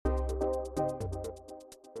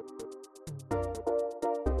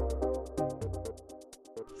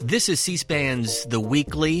This is C-SPAN's The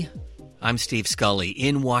Weekly. I'm Steve Scully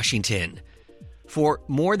in Washington. For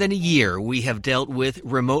more than a year, we have dealt with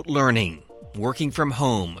remote learning, working from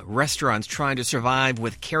home, restaurants trying to survive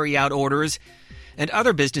with carry-out orders, and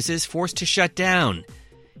other businesses forced to shut down.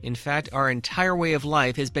 In fact, our entire way of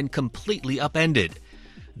life has been completely upended.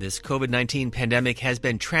 This COVID-19 pandemic has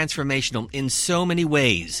been transformational in so many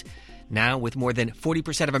ways. Now, with more than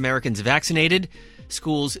 40% of Americans vaccinated,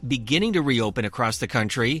 schools beginning to reopen across the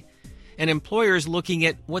country, and employers looking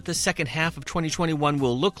at what the second half of 2021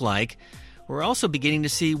 will look like, we're also beginning to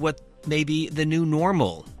see what may be the new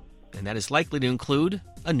normal, and that is likely to include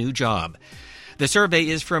a new job. The survey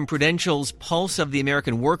is from Prudential's Pulse of the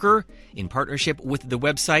American Worker in partnership with the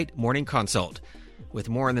website Morning Consult. With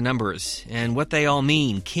more on the numbers and what they all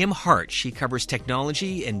mean, Kim Hart, she covers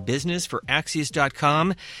technology and business for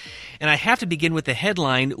Axios.com. And I have to begin with the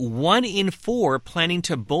headline, 1 in 4 planning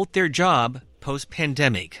to bolt their job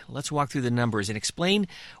post-pandemic. Let's walk through the numbers and explain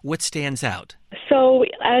what stands out. So,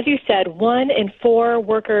 as you said, 1 in 4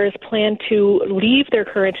 workers plan to leave their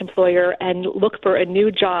current employer and look for a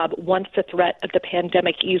new job once the threat of the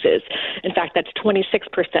pandemic eases. In fact, that's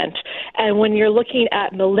 26%. And when you're looking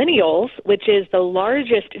at millennials, which is the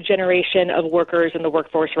largest generation of workers in the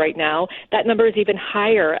workforce right now, that number is even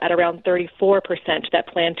higher at around 34% that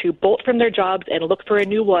plan to bolt from their jobs and look for a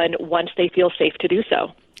new one once they feel safe to do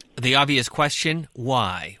so. The obvious question,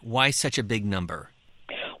 why? Why such a big number?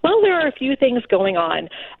 Well, there are a few things going on.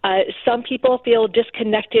 Some people feel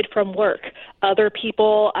disconnected from work. Other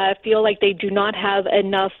people feel like they do not have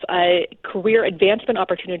enough career advancement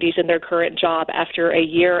opportunities in their current job after a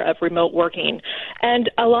year of remote working. And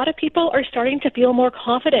a lot of people are starting to feel more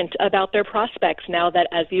confident about their prospects now that,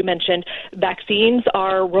 as you mentioned, vaccines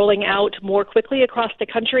are rolling out more quickly across the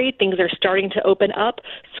country. Things are starting to open up.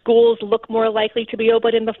 Schools look more likely to be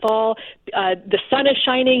open in the fall. The sun is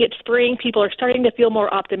shining. It's spring. People are starting to feel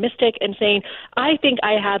more optimistic and saying, I think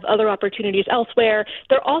I have other opportunities elsewhere.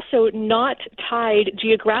 They're also not tied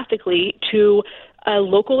geographically to a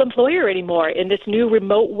local employer anymore in this new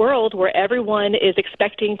remote world where everyone is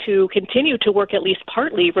expecting to continue to work at least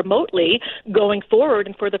partly remotely going forward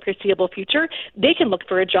and for the foreseeable future. They can look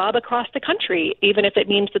for a job across the country, even if it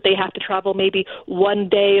means that they have to travel maybe 1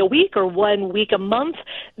 day a week or 1 week a month.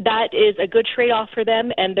 That is a good trade-off for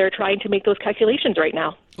them, and they're trying to make those calculations right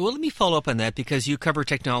now. Well, let me follow up on that because you cover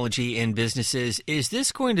technology and businesses. Is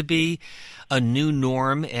this going to be a new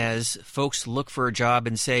norm as folks look for a job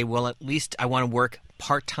and say, well, at least I want to work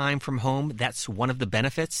part-time from home? That's one of the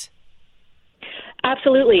benefits?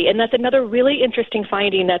 Absolutely. And that's another really interesting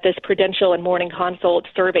finding that this Prudential and Morning Consult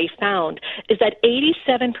survey found is that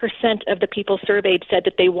 87% of the people surveyed said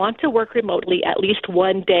that they want to work remotely at least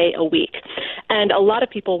 1 day a week. And a lot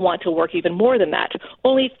of people want to work even more than that.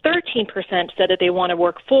 Only 13% said that they want to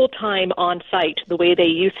work full-time on-site the way they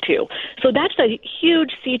used to. So that's a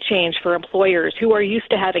huge sea change for employers who are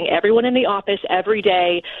used to having everyone in the office every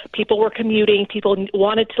day. People were commuting. People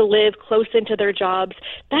wanted to live close into their jobs.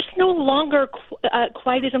 That's no longer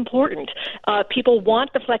quite as important. People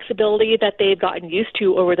want the flexibility that they've gotten used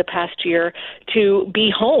to over the past year to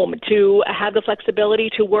be home, to have the flexibility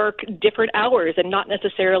to work different hours and not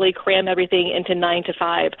necessarily cram everything into 9 to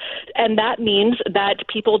 5. And that means that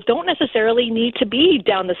people don't necessarily need to be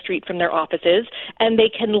down the street from their offices, and they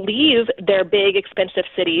can leave their big, expensive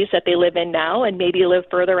cities that they live in now and maybe live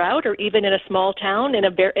further out or even in a small town in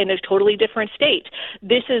a totally different state.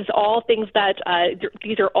 These are all things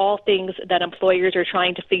that employers are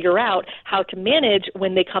trying to figure out how to manage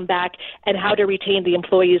when they come back and how to retain the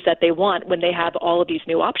employees that they want when they have all of these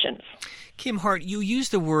new options. Kim Hart, you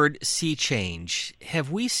used the word sea change.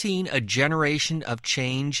 Have we seen a generation of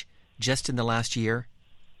change just in the last year?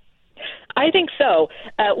 I think so.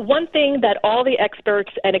 One thing that all the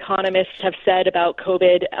experts and economists have said about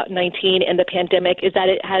COVID-19 and the pandemic is that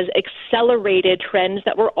it has accelerated trends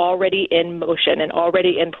that were already in motion and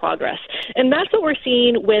already in progress. And that's what we're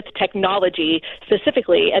seeing with technology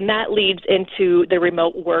specifically, and that leads into the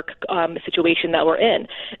remote work situation that we're in.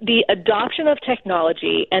 The adoption of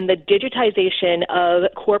technology and the digitization of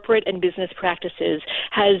corporate and business practices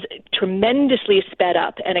has tremendously sped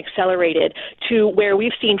up and accelerated to where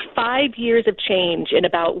we've seen 5 years of change in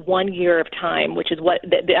about 1 year of time, which is what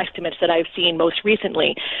the estimates that I've seen most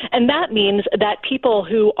recently. And that means that people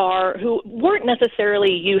who weren't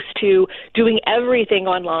necessarily used to doing everything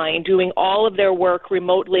online, doing all of their work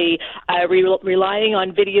remotely, relying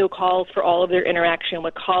on video calls for all of their interaction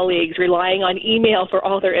with colleagues, relying on email for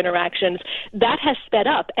all their interactions, that has sped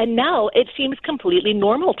up. And now it seems completely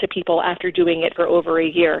normal to people after doing it for over a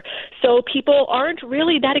year. So people aren't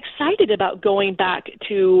really that excited about going back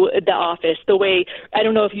to the office office the way, I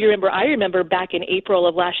don't know if you remember, I remember back in April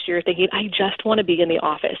of last year thinking, I just want to be in the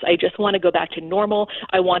office. I just want to go back to normal.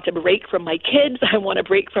 I want to break from my kids. I want to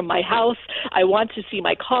break from my house. I want to see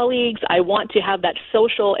my colleagues. I want to have that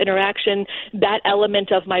social interaction, that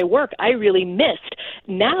element of my work I really missed.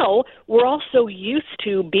 Now, we're all so used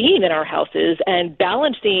to being in our houses and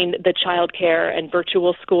balancing the childcare and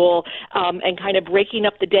virtual school and kind of breaking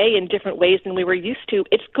up the day in different ways than we were used to.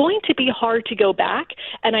 It's going to be hard to go back,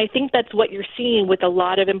 and I think that's what you're seeing with a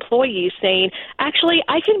lot of employees saying, actually,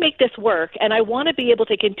 I can make this work, and I want to be able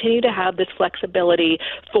to continue to have this flexibility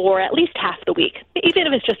for at least half the week. Even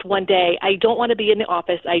if it's just one day, I don't want to be in the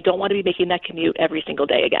office. I don't want to be making that commute every single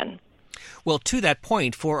day again. Well, to that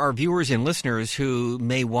point, for our viewers and listeners who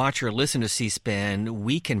may watch or listen to C-SPAN,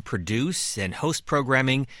 we can produce and host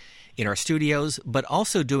programming in our studios, but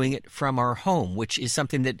also doing it from our home, which is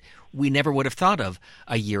something that we never would have thought of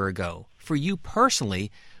a year ago. For you personally,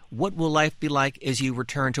 what will life be like as you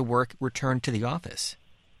return to work, return to the office?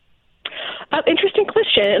 Interesting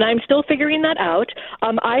question, and I'm still figuring that out.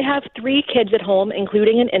 I have 3 kids at home,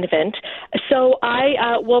 including an infant, so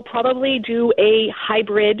I will probably do a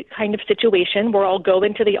hybrid kind of situation where I'll go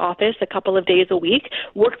into the office a couple of days a week,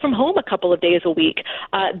 work from home a couple of days a week.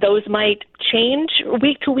 Those might change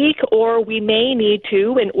week to week, or we may need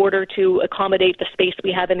to, in order to accommodate the space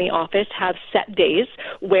we have in the office, have set days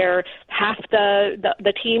where half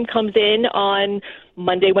the team comes in on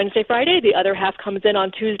Monday, Wednesday, Friday. The other half comes in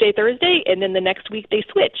on Tuesday, Thursday, and then the next week they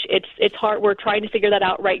switch. It's hard. We're trying to figure that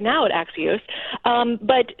out right now at Axios.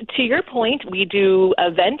 But to your point, we do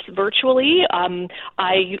events virtually.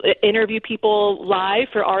 I interview people live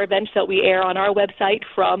for our events that we air on our website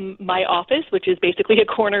from my office, which is basically a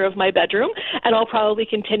corner of my bedroom. And I'll probably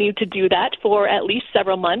continue to do that for at least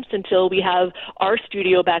several months until we have our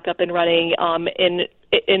studio back up and running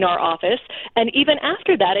in our office. And even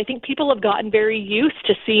after that, I think people have gotten very used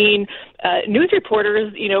to seeing news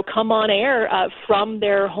reporters, come on air from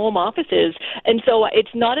their home offices. And so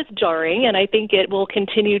it's not as jarring, and I think it will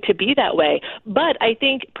continue to be that way. But I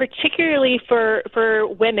think particularly for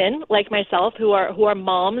women like myself who are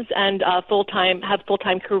moms and have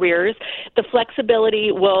full-time careers, the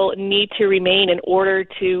flexibility will need to remain in order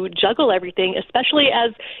to juggle everything, especially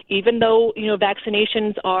as even though,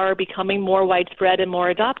 vaccinations are becoming more widespread and more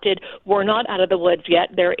adopted, we're not out of the woods yet.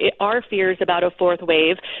 There are fears about a 4th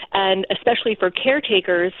wave, and especially for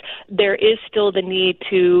caretakers, there is still the need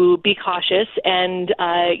to be cautious and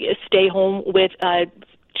stay home with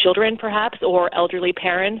children perhaps, or elderly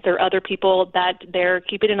parents or other people that they're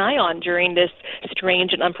keeping an eye on during this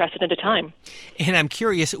strange and unprecedented time. And I'm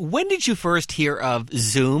curious, when did you first hear of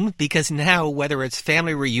Zoom? Because now, whether it's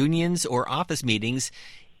family reunions or office meetings,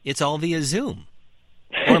 it's all via Zoom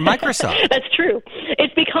or Microsoft. That's true.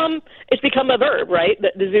 It's become a verb, right?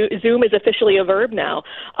 The Zoom is officially a verb now.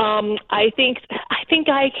 I think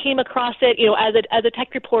I came across it, as a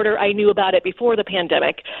tech reporter. I knew about it before the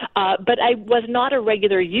pandemic, but I was not a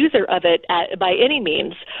regular user of it by any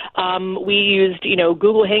means. We used,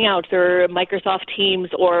 Google Hangouts or Microsoft Teams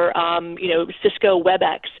or, Cisco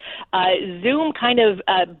WebEx. Zoom kind of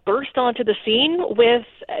burst onto the scene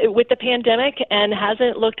with the pandemic and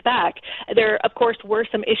hasn't looked back. There, of course, were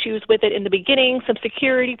some issues with it in the beginning, some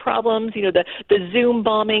security problems. The Zoom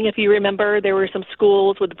bombing, if you remember, there were some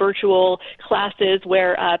schools with virtual classes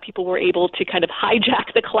where people were able to kind of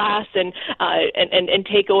hijack the class and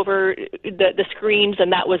take over the screens,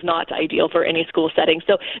 and that was not ideal for any school setting.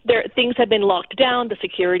 So things have been locked down. The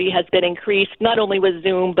security has been increased, not only with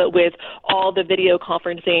Zoom, but with all the video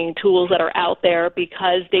conferencing tools that are out there,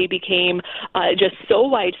 because they became just so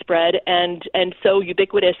widespread and so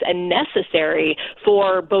ubiquitous and necessary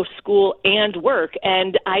for both school and work.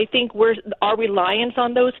 And I think our reliance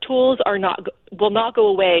on those tools will not go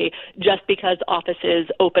away just because offices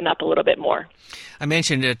open up a little bit more. I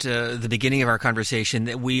mentioned at the beginning of our conversation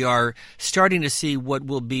that we are starting to see what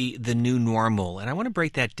will be the new normal. And I want to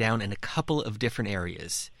break that down in a couple of different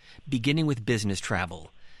areas, beginning with business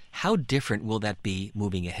travel. How different will that be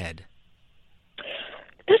moving ahead?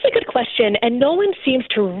 That's a good question, and no one seems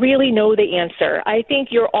to really know the answer. I think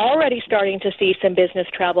you're already starting to see some business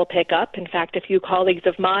travel pick up. In fact, a few colleagues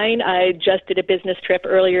of mine, I just did a business trip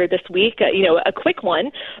earlier this week, a quick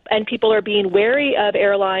one, and people are being wary of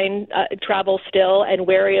airline travel still and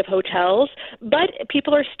wary of hotels, but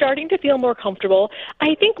people are starting to feel more comfortable.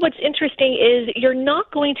 I think what's interesting is you're not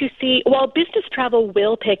going to see, while business travel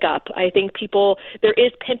will pick up, I think there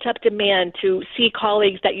is pent-up demand to see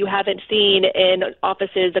colleagues that you haven't seen in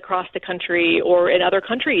offices across the country or in other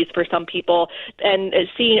countries for some people, and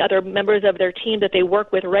seeing other members of their team that they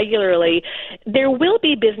work with regularly. There will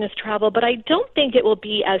be business travel, but I don't think it will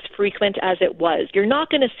be as frequent as it was. You're not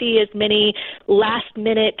going to see as many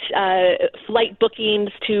last-minute flight bookings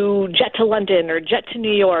to jet to London or jet to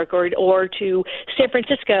New York or to San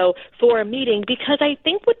Francisco for a meeting, because I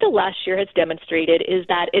think what the last year has demonstrated is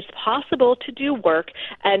that it's possible to do work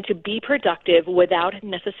and to be productive without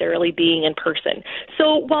necessarily being in person.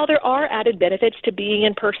 So while there are added benefits to being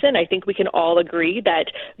in person, I think we can all agree that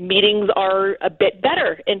meetings are a bit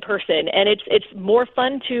better in person, and it's more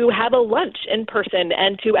fun to have a lunch in person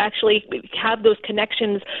and to actually have those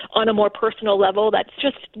connections on a more personal level. That's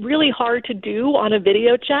just really hard to do on a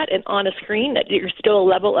video chat and on a screen. That there's still a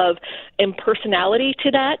level of impersonality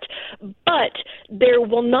to that, but there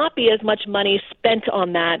will not be as much money spent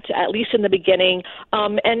on that, at least in the beginning,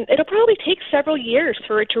 and it'll probably take several years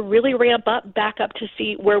for it to really ramp up back up to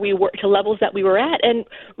see where we were, to levels that we were at, and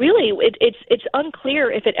really it's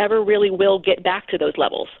unclear if it ever really will get back to those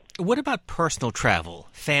levels. What about personal travel,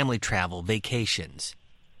 family travel, vacations?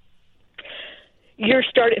 You're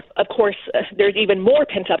starting, of course, there's even more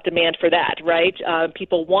pent-up demand for that, right?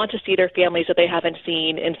 People want to see their families that they haven't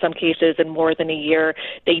seen, in some cases, in more than a year.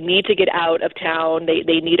 They need to get out of town.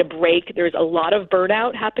 They need a break. There's a lot of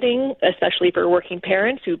burnout happening, especially for working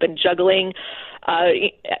parents who've been juggling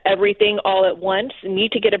everything all at once,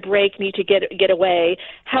 need to get a break, need to get away.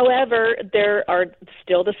 However, there are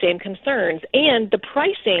still the same concerns, and the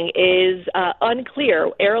pricing is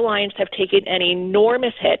unclear. Airlines have taken an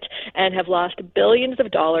enormous hit and have lost billions of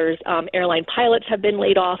dollars. Airline pilots have been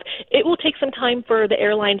laid off. It will take some time for the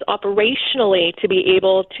airlines operationally to be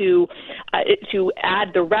able to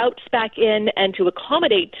add the routes back in and to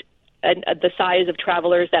accommodate the size of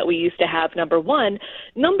travelers that we used to have, number one.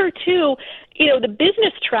 Number two, the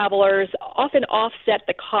business travelers often offset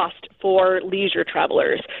the cost for leisure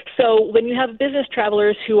travelers. So when you have business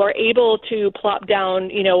travelers who are able to plop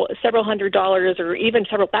down, several $100s or even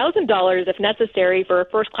several $1,000s if necessary for a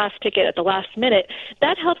first-class ticket at the last minute,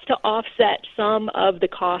 that helps to offset some of the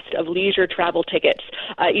cost of leisure travel tickets.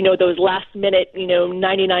 Those last-minute,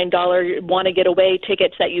 $99 want-to-get-away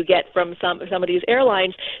tickets that you get from some of these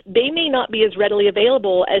airlines, they may not be as readily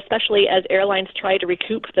available, especially as airlines try to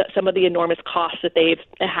recoup some of the enormous costs that they've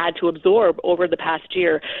had to absorb over the past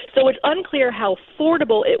year. So it's unclear how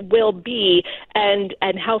affordable it will be and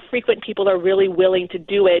how frequent people are really willing to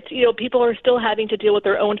do it. People are still having to deal with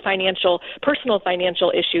their own personal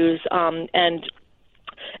financial issues and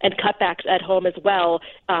cutbacks at home as well,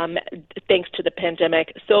 thanks to the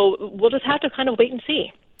pandemic. So we'll just have to kind of wait and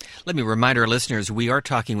see. Let me remind our listeners, we are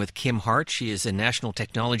talking with Kim Hart. She is a national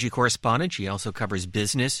technology correspondent. She also covers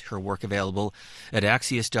business, her work available at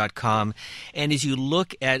Axios.com. And as you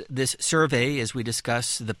look at this survey, as we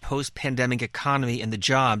discuss the post-pandemic economy and the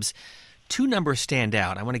jobs, two numbers stand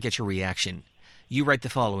out. I want to get your reaction. You write the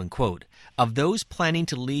following, quote, of those planning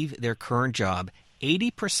to leave their current job,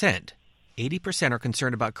 80% are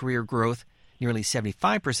concerned about career growth. Nearly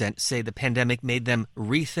 75% say the pandemic made them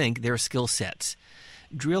rethink their skill sets.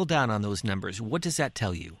 Drill down on those numbers. What does that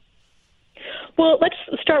tell you? Well, let's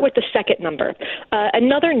start with the second number.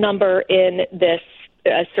 Another number in this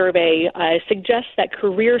survey suggests that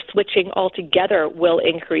career switching altogether will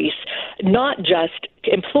increase, not just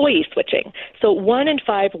employee switching. So 1 in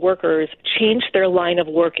 5 workers changed their line of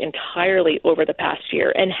work entirely over the past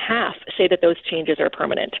year, and half say that those changes are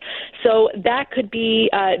permanent. So that could be,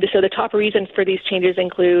 so the top reasons for these changes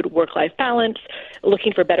include work-life balance,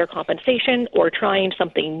 looking for better compensation, or trying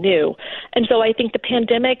something new. And so I think the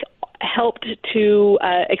pandemic helped to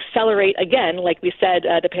accelerate, again, like we said,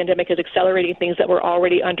 the pandemic is accelerating things that were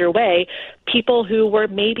already underway. People who were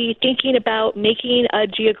maybe thinking about making a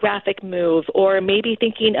geographic move or maybe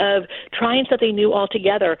thinking of trying something new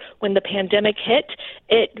altogether. When the pandemic hit,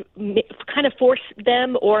 it kind of forced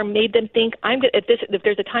them or made them think, if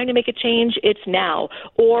there's a time to make a change, it's now.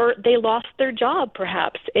 Or they lost their job,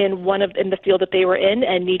 perhaps, in the field that they were in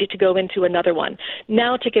and needed to go into another one.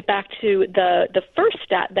 Now, to get back to the first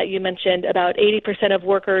stat that you mentioned, about 80% of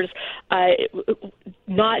workers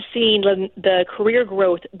not seeing the career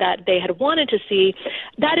growth that they had wanted to see,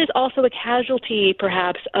 that is also a casualty,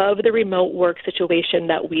 perhaps, of the remote work situation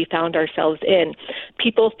that we found ourselves in.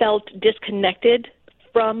 People felt disconnected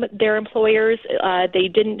from their employers. They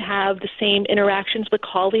didn't have the same interactions with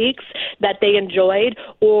colleagues that they enjoyed,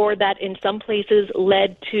 or that in some places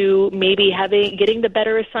led to maybe getting the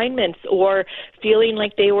better assignments or feeling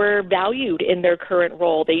like they were valued in their current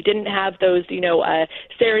role. They didn't have those,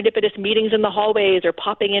 serendipitous meetings in the hallways or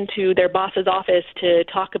popping into their boss's office to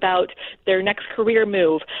talk about their next career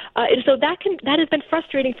move. And so that has been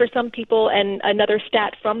frustrating for some people. And another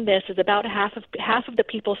stat from this is about half of the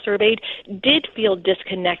people surveyed did feel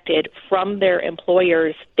disconnected from their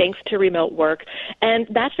employers thanks to remote work. And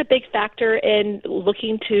that's a big factor in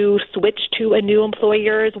looking to switch to a new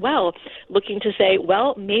employer as well, looking to say,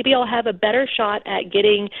 well, maybe I'll have a better shot at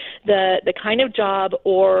getting the kind of job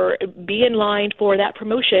or be in line for that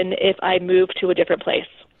promotion if I move to a different place.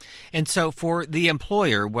 And so for the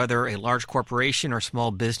employer, whether a large corporation or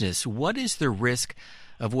small business, what is the risk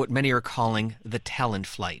of what many are calling the talent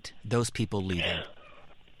flight, those people leaving?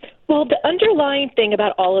 Well, the underlying thing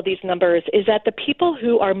about all of these numbers is that the people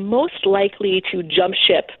who are most likely to jump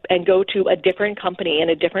ship and go to a different company and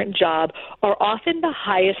a different job are often the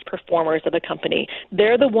highest performers of a company.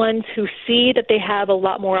 They're the ones who see that they have a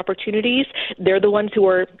lot more opportunities. They're the ones who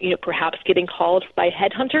are, perhaps getting called by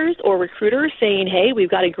headhunters or recruiters saying, hey, we've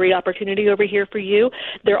got a great opportunity over here for you.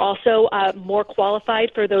 They're also more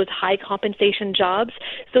qualified for those high compensation jobs.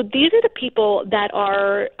 So these are the people that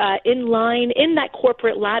are in line in that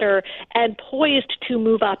corporate ladder and poised to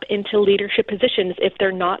move up into leadership positions if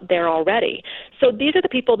they're not there already. So these are the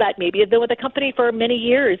people that maybe have been with a company for many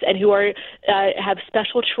years and who are have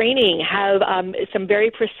special training, have some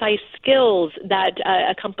very precise skills that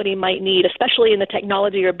a company might need, especially in the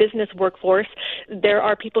technology or business workforce. There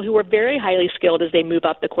are people who are very highly skilled as they move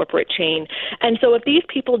up the corporate chain. And so if these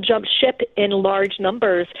people jump ship in large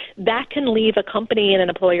numbers, that can leave a company and an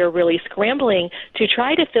employer really scrambling to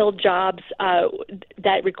try to fill jobs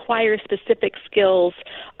that require specific skills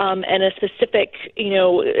and a specific,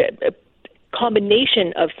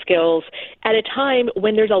 combination of skills at a time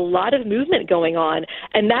when there's a lot of movement going on,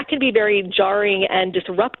 and that can be very jarring and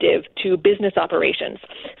disruptive to business operations.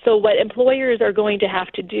 So what employers are going to have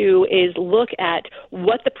to do is look at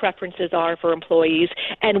what the preferences are for employees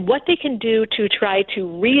and what they can do to try to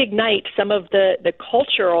reignite some of the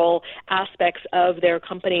cultural aspects of their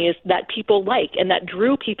companies that people like and that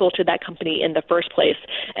drew people to that company in the first place.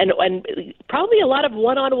 And probably a lot of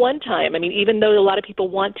one-on-one time. I mean, even though a lot of people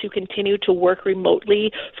want to continue to work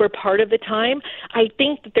remotely for part of the time, I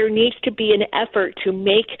think that there needs to be an effort to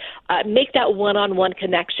make that one-on-one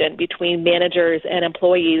connection between managers and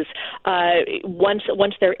employees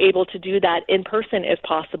once they're able to do that in person if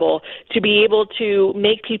possible, to be able to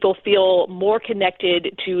make people feel more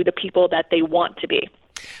connected to the people that they want to be.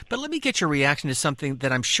 But let me get your reaction to something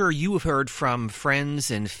that I'm sure you have heard from friends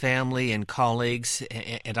and family and colleagues,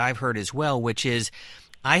 and I've heard as well, which is,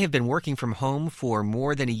 I have been working from home for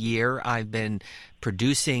more than a year. I've been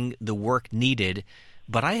producing the work needed,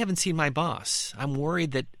 but I haven't seen my boss. I'm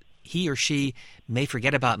worried that he or she may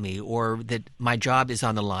forget about me or that my job is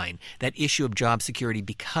on the line. That issue of job security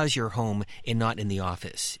because you're home and not in the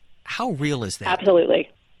office. How real is that?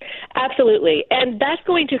 Absolutely. And that's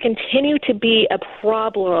going to continue to be a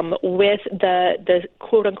problem with the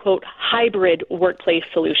quote-unquote hybrid workplace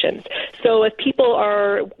solutions. So if people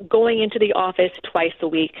are going into the office twice a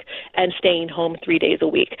week and staying home 3 days a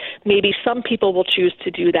week, maybe some people will choose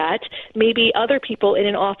to do that. Maybe other people in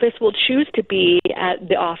an office will choose to be at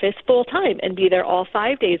the office full-time and be there all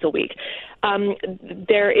 5 days a week.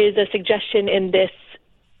 There is a suggestion in this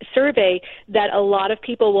survey that a lot of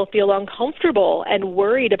people will feel uncomfortable and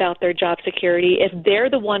worried about their job security if they're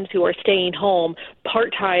the ones who are staying home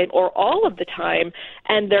part-time or all of the time,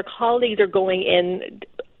 and their colleagues are going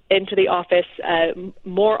into the office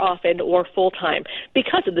more often or full-time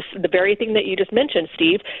because of the very thing that you just mentioned,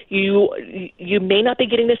 Steve. You may not be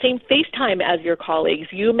getting the same face time as your colleagues.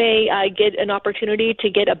 You may get an opportunity to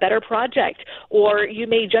get a better project, or you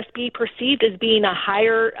may just be perceived as being a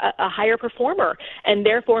higher performer and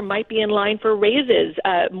therefore might be in line for raises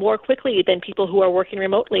more quickly than people who are working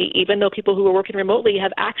remotely, even though people who are working remotely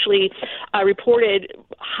have actually reported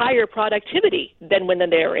higher productivity than when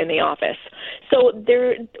they're in the office. So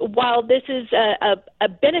while this is a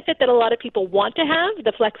benefit that a lot of people want to have,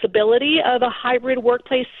 the flexibility of a hybrid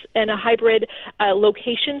workplace and a hybrid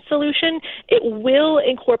location solution, it will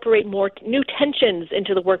incorporate more new tensions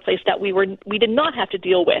into the workplace that we did not have to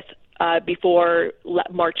deal with before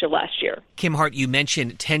March of last year. Kim Hart, you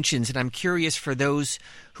mentioned tensions, and I'm curious for those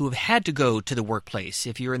who have had to go to the workplace,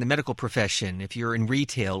 if you're in the medical profession, if you're in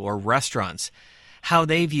retail or restaurants, how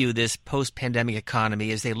they view this post-pandemic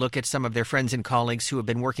economy as they look at some of their friends and colleagues who have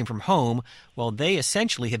been working from home while they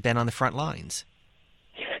essentially have been on the front lines.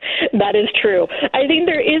 That is true. I think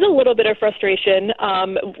there is a little bit of frustration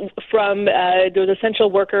from those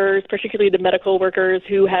essential workers, particularly the medical workers,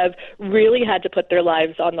 who have really had to put their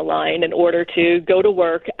lives on the line in order to go to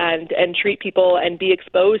work and treat people and be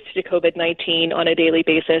exposed to COVID-19 on a daily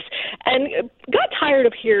basis, and got tired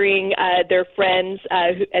of hearing their friends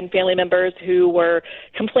and family members who were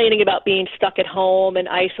complaining about being stuck at home and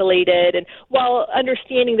isolated. And while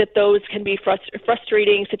understanding that those can be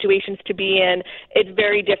frustrating situations to be in, it's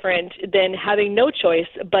very different than having no choice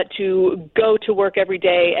but to go to work every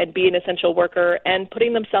day and be an essential worker and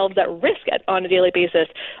putting themselves at risk on a daily basis.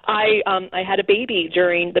 I had a baby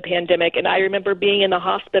during the pandemic, and I remember being in the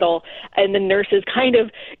hospital and the nurses kind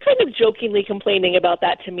of jokingly complaining about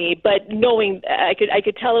that to me, but knowing I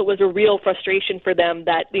could tell it was a real frustration for them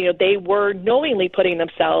that they were knowingly putting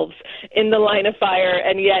themselves in the line of fire,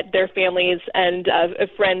 and yet their families and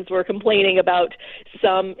friends were complaining about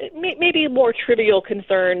some maybe more trivial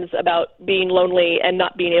concerns about being lonely and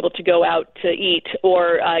not being able to go out to eat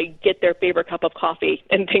or get their favorite cup of coffee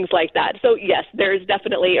and things like that. So yes, there's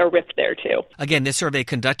definitely a rift there too. Again, this survey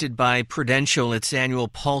conducted by Prudential, its annual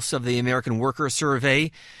Pulse of the American Worker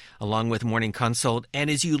survey, along with Morning Consult. And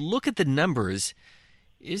as you look at the numbers,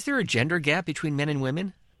 is there a gender gap between men and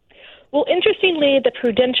women? Well, interestingly, the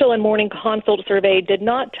Prudential and Morning Consult survey did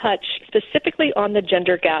not touch specifically on the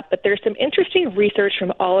gender gap, but there's some interesting research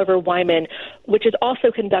from Oliver Wyman, which is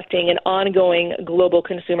also conducting an ongoing global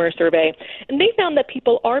consumer survey. And they found that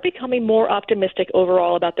people are becoming more optimistic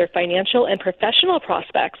overall about their financial and professional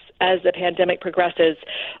prospects as the pandemic progresses,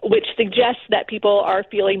 which suggests that people are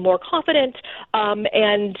feeling more confident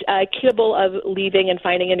and capable of leaving and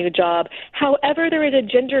finding a new job. However, there is a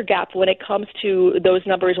gender gap when it comes to those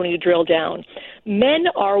numbers when you drill down. Men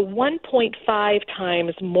are 1.5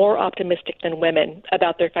 times more optimistic than women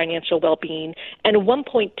about their financial well-being and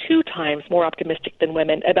 1.2 times more optimistic than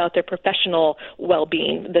women about their professional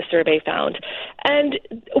well-being, the survey found. And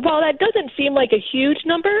while that doesn't seem like a huge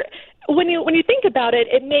number, when you think about it,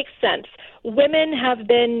 it makes sense. Women have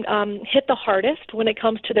been hit the hardest when it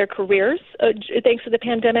comes to their careers thanks to the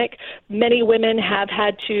pandemic. Many women have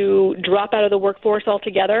had to drop out of the workforce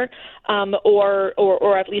altogether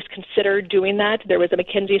or at least consider doing that. There was a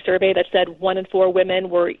McKinsey survey that said 1 in 4 women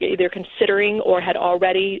were either considering or had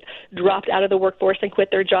already dropped out of the workforce and quit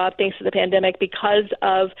their job thanks to the pandemic because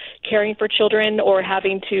of caring for children or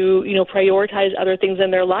having to prioritize other things in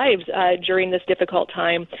their lives during this difficult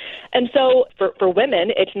time. And so for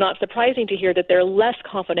women, it's not surprising to hear that they're less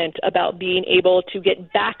confident about being able to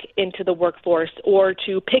get back into the workforce or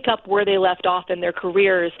to pick up where they left off in their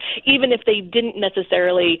careers, even if they didn't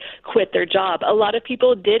necessarily quit their job. A lot of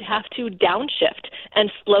people did have to downshift and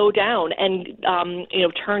slow down and,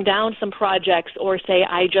 turn down some projects or say,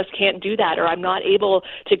 I just can't do that, or I'm not able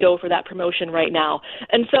to go for that promotion right now.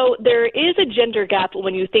 And so there is a gender gap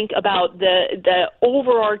when you think about the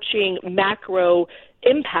overarching macro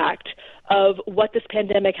impact of what this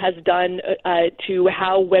pandemic has done to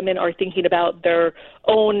how women are thinking about their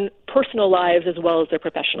own personal lives as well as their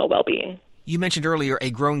professional well-being. You mentioned earlier a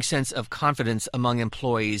growing sense of confidence among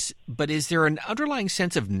employees, but is there an underlying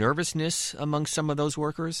sense of nervousness among some of those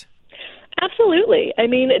workers? Absolutely. I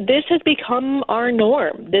mean, this has become our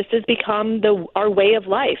norm. This has become our way of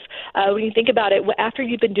life. When you think about it, after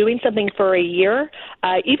you've been doing something for a year,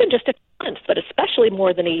 even just a month, but especially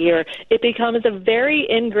more than a year, it becomes a very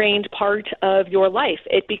ingrained part of your life.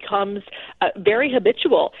 It becomes very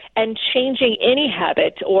habitual, and changing any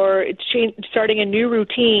habit or starting a new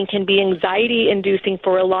routine can be anxiety-inducing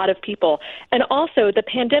for a lot of people. And also, the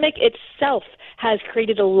pandemic itself has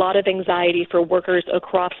created a lot of anxiety for workers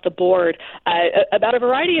across the board about a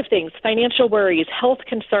variety of things: financial worries, health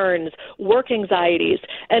concerns, work anxieties.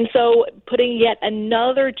 And so putting yet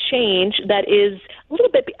another change that is a little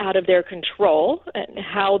bit out of their control, and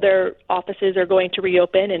how their offices are going to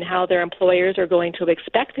reopen and how their employers are going to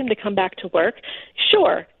expect them to come back to work,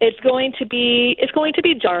 sure, it's going to be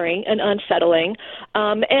jarring and unsettling.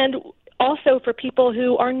 And also for people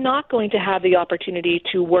who are not going to have the opportunity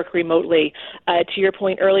to work remotely. To your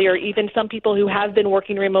point earlier, even some people who have been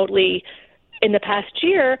working remotely in the past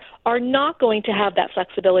year are not going to have that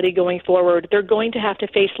flexibility going forward. They're going to have to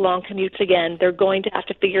face long commutes again. They're going to have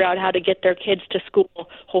to figure out how to get their kids to school,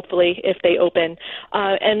 hopefully, if they open.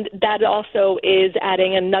 And that also is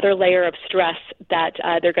adding another layer of stress that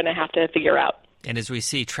they're going to have to figure out. And as we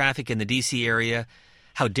see traffic in the D.C. area,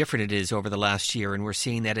 how different it is over the last year, and we're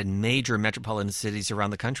seeing that in major metropolitan cities around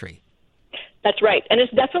the country. That's right, and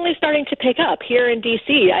it's definitely starting to pick up here in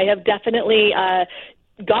D.C. I have definitely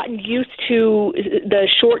gotten used to the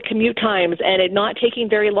short commute times and it not taking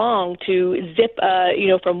very long to zip,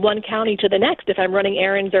 from one county to the next if I'm running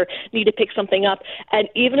errands or need to pick something up. And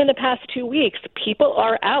even in the past 2 weeks, people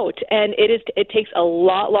are out, and it takes a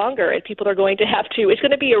lot longer, and people are going to have to. It's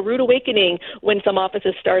going to be a rude awakening when some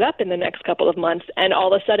offices start up in the next couple of months, and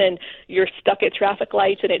all of a sudden you're stuck at traffic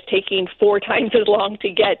lights, and it's taking 4 times as long to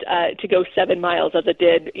get to go 7 miles as it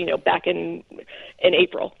did, back in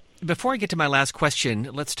April. Before I get to my last question,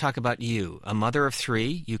 let's talk about you. A mother of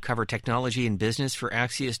 3, you cover technology and business for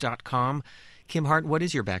Axios.com. Kim Hart, what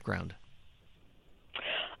is your background?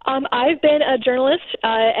 I've been a journalist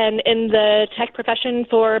and in the tech profession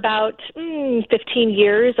for about 15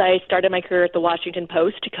 years. I started my career at the Washington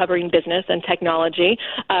Post covering business and technology,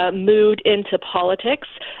 moved into politics.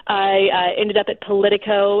 I ended up at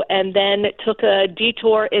Politico and then took a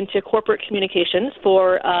detour into corporate communications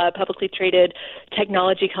for a publicly traded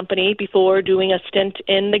technology company before doing a stint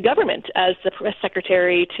in the government as the press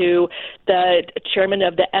secretary to the chairman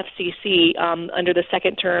of the FCC under the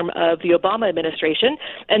second term of the Obama administration.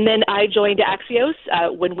 And then I joined Axios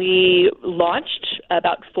when we launched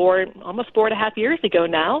about almost 4.5 years ago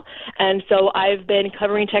now. And so I've been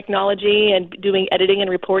covering technology and doing editing and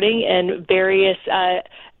reporting and various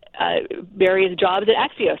jobs at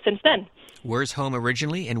Axios since then. Where's home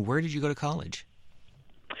originally, and where did you go to college?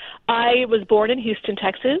 I was born in Houston,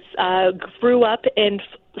 Texas, grew up in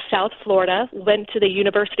South Florida, went to the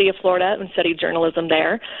University of Florida and studied journalism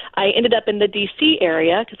there. I ended up in the D.C.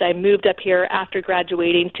 area because I moved up here after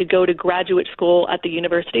graduating to go to graduate school at the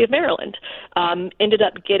University of Maryland. Ended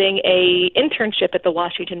up getting a internship at the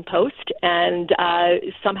Washington Post and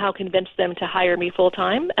somehow convinced them to hire me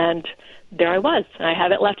full-time, and there I was. I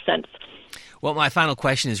haven't left since. Well, my final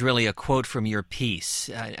question is really a quote from your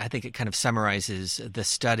piece. I think it kind of summarizes the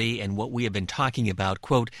study and what we have been talking about.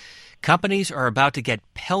 Quote, companies are about to get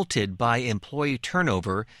pelted by employee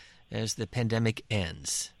turnover as the pandemic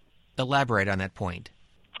ends. Elaborate on that point.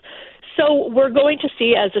 So we're going to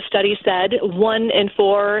see, as the study said, 1 in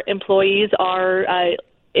 4 employees are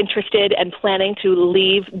interested and planning to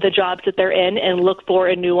leave the jobs that they're in and look for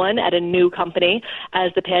a new one at a new company as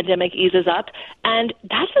the pandemic eases up. And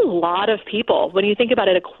that's a lot of people. When you think about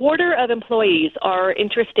it, 1/4 of employees are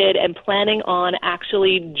interested and planning on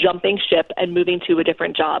actually jumping ship and moving to a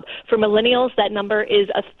different job. For millennials, that number is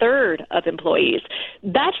 1/3 of employees.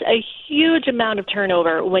 That's a huge amount of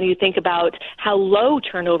turnover when you think about how low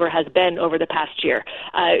turnover has been over the past year.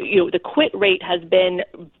 The quit rate has been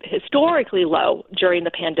historically low during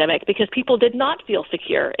the pandemic because people did not feel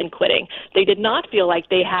secure in quitting. They did not feel like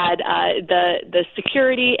they had the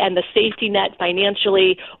security and the safety net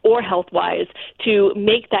financially or health-wise to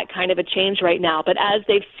make that kind of a change right now. But as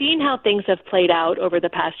they've seen how things have played out over the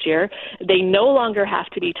past year, they no longer have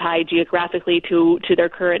to be tied geographically to their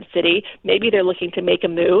current city. Maybe they're looking to make a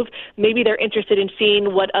move. Maybe they're interested in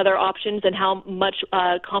seeing what other options and how much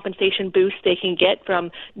compensation boost they can get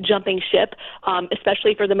from jumping ship,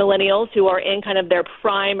 especially for the millennials who are in kind of their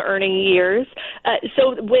prime earning years.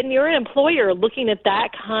 So when you're an employer looking at that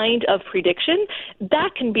kind of prediction,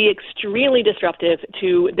 that can be extremely disruptive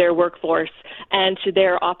to their workforce and to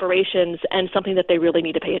their operations and something that they really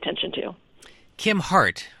need to pay attention to. Kim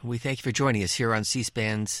Hart, we thank you for joining us here on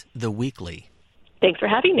C-SPAN's The Weekly. Thanks for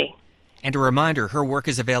having me. And a reminder, her work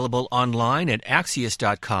is available online at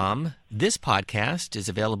Axios.com. This podcast is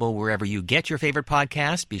available wherever you get your favorite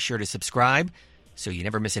podcast. Be sure to subscribe so you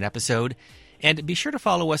never miss an episode. And be sure to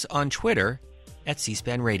follow us on Twitter at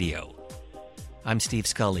C-SPAN Radio. I'm Steve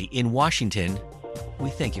Scully in Washington.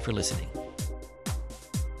 We thank you for listening.